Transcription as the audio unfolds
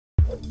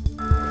Hi,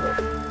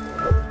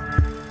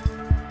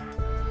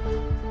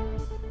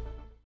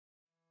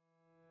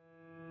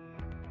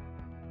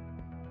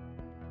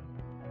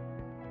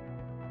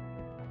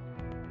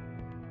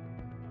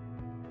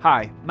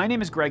 my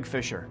name is Greg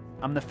Fisher.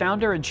 I'm the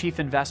founder and chief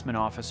investment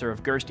officer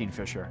of Gerstein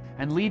Fisher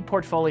and lead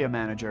portfolio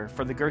manager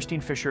for the Gerstein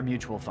Fisher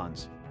mutual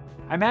funds.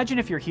 I imagine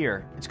if you're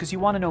here, it's because you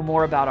want to know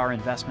more about our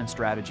investment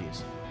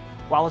strategies.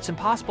 While it's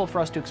impossible for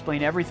us to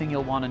explain everything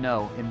you'll want to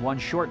know in one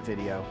short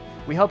video,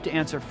 we hope to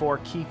answer 4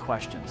 key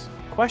questions.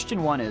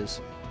 Question 1 is,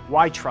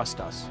 why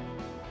trust us?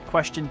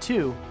 Question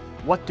 2,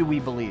 what do we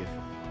believe?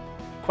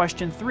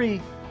 Question 3,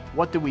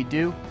 what do we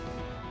do?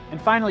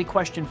 And finally,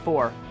 question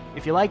 4,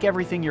 if you like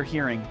everything you're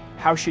hearing,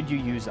 how should you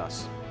use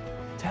us?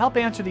 To help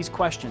answer these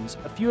questions,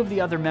 a few of the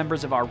other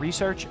members of our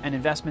research and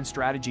investment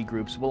strategy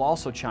groups will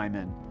also chime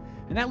in.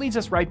 And that leads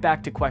us right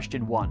back to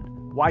question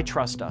 1, why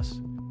trust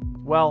us?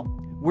 Well,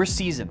 we're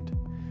seasoned.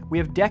 We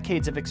have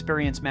decades of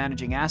experience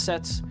managing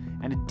assets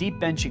and a deep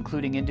bench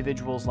including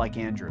individuals like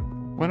Andrew.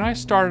 When I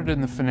started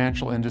in the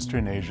financial industry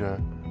in Asia,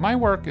 my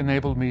work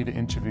enabled me to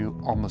interview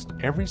almost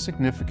every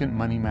significant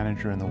money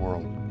manager in the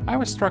world. I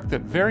was struck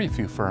that very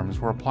few firms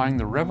were applying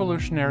the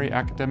revolutionary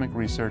academic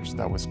research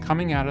that was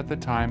coming out at the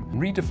time,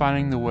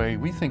 redefining the way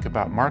we think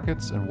about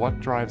markets and what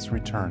drives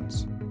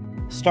returns.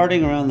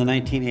 Starting around the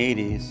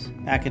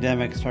 1980s,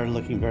 academics started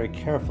looking very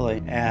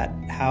carefully at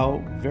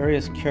how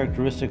various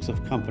characteristics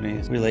of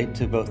companies relate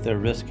to both their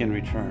risk and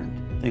return.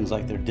 Things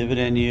like their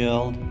dividend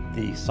yield,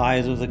 the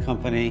size of the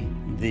company,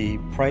 the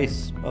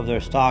price of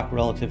their stock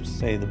relative to,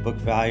 say, the book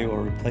value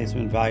or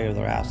replacement value of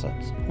their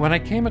assets. When I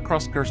came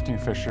across Gerstein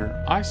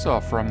Fisher, I saw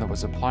a firm that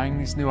was applying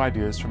these new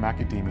ideas from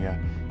academia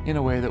in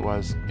a way that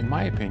was, in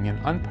my opinion,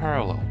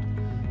 unparalleled,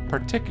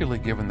 particularly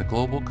given the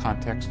global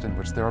context in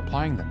which they're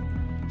applying them.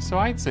 So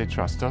I'd say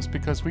trust us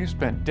because we've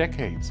spent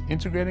decades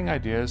integrating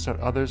ideas that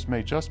others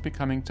may just be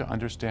coming to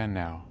understand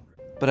now.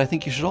 But I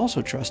think you should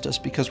also trust us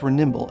because we're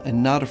nimble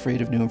and not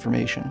afraid of new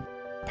information.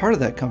 Part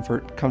of that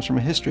comfort comes from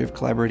a history of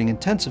collaborating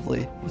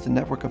intensively with a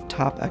network of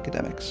top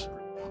academics.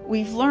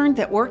 We've learned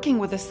that working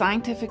with a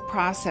scientific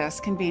process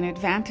can be an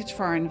advantage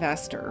for our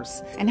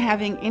investors, and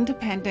having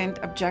independent,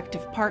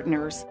 objective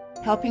partners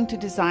helping to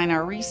design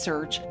our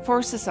research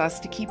forces us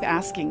to keep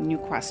asking new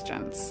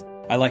questions.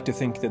 I like to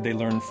think that they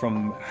learn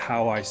from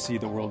how I see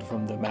the world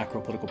from the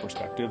macro-political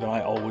perspective, and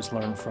I always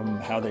learn from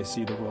how they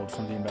see the world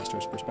from the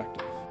investor's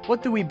perspective.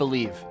 What do we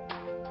believe?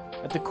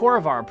 At the core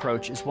of our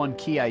approach is one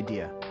key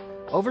idea.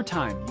 Over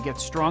time, you get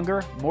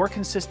stronger, more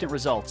consistent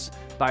results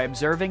by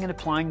observing and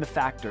applying the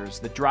factors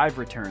that drive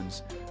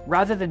returns,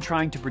 rather than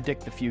trying to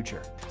predict the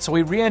future. So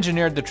we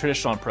re-engineered the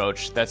traditional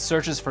approach that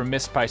searches for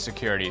mispriced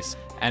securities,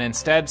 and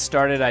instead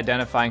started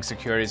identifying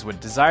securities with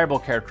desirable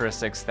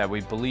characteristics that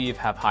we believe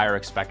have higher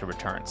expected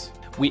returns.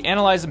 We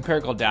analyze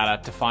empirical data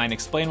to find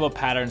explainable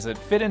patterns that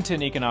fit into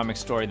an economic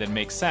story that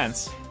makes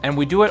sense, and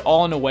we do it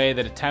all in a way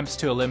that attempts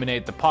to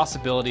eliminate the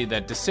possibility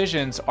that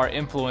decisions are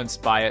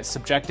influenced by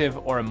subjective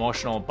or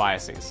emotional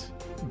biases.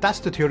 That's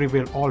the theory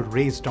we're all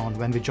raised on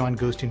when we joined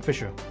Gerstein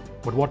Fisher.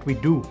 But what we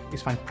do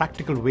is find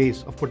practical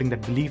ways of putting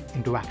that belief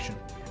into action.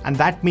 And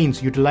that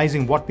means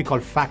utilizing what we call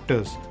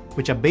factors,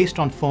 which are based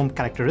on firm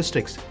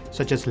characteristics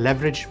such as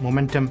leverage,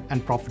 momentum,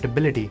 and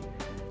profitability,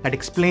 that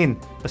explain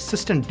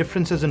persistent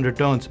differences in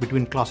returns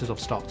between classes of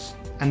stocks,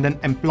 and then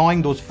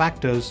employing those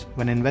factors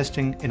when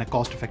investing in a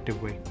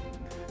cost-effective way.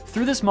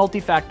 Through this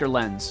multi-factor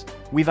lens,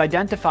 we've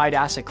identified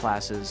asset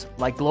classes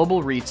like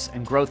global REITs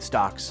and growth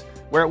stocks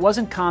where it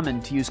wasn't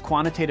common to use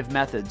quantitative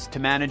methods to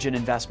manage an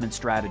investment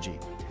strategy.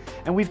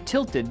 And we've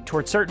tilted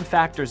toward certain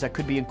factors that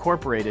could be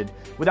incorporated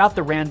without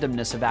the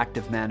randomness of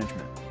active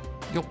management.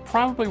 You'll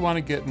probably want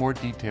to get more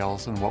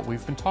details on what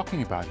we've been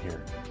talking about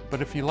here.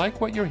 But if you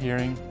like what you're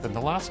hearing, then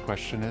the last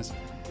question is,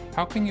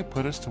 how can you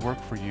put us to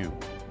work for you?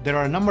 There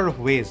are a number of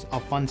ways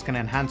our funds can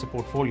enhance a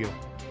portfolio,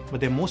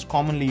 but they're most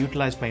commonly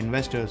utilized by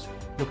investors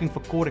looking for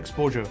core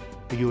exposure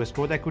to US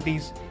growth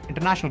equities,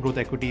 international growth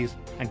equities,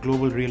 and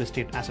global real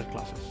estate asset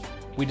classes.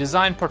 We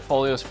design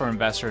portfolios for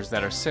investors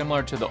that are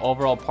similar to the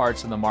overall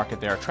parts of the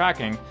market they are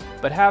tracking,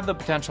 but have the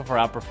potential for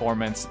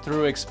outperformance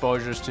through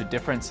exposures to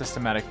different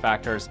systematic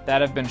factors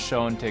that have been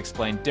shown to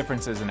explain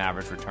differences in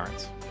average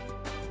returns.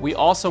 We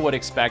also would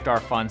expect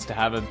our funds to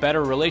have a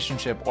better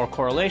relationship or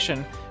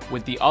correlation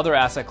with the other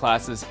asset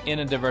classes in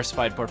a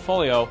diversified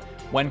portfolio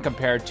when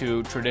compared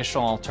to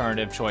traditional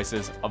alternative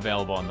choices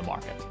available in the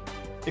market.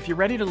 If you're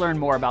ready to learn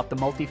more about the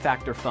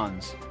multi-factor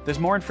funds, there's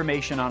more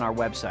information on our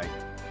website.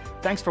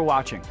 Thanks for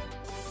watching.